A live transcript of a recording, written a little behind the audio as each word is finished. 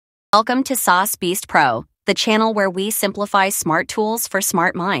Welcome to Saas Pro, the channel where we simplify smart tools for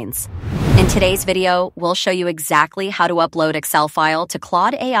smart minds. In today's video, we'll show you exactly how to upload Excel file to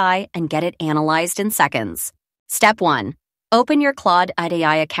Claude AI and get it analyzed in seconds. Step 1. Open your Claude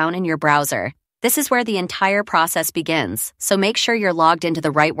AI account in your browser. This is where the entire process begins, so make sure you're logged into the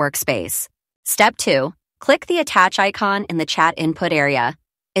right workspace. Step 2. Click the attach icon in the chat input area.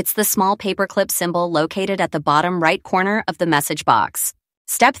 It's the small paperclip symbol located at the bottom right corner of the message box.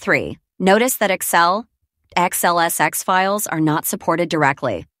 Step 3. Notice that Excel XLSX files are not supported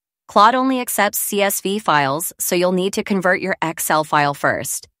directly. Claude only accepts CSV files, so you'll need to convert your Excel file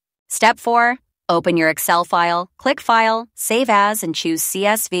first. Step 4. Open your Excel file, click File, Save As, and choose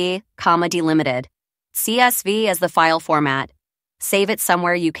CSV, delimited. CSV as the file format. Save it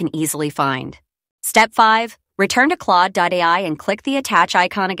somewhere you can easily find. Step 5. Return to Claude AI and click the attach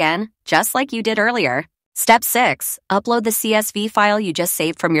icon again, just like you did earlier. Step 6. Upload the CSV file you just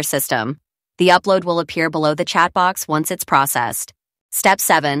saved from your system. The upload will appear below the chat box once it's processed. Step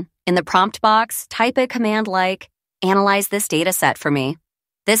 7. In the prompt box, type a command like, "Analyze this dataset for me."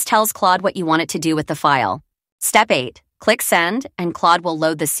 This tells Claude what you want it to do with the file. Step 8. Click Send, and Claude will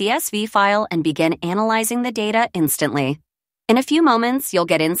load the CSV file and begin analyzing the data instantly. In a few moments, you'll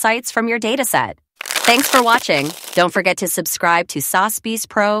get insights from your dataset. Thanks for watching. Don't forget to subscribe to Saas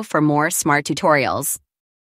Pro for more smart tutorials.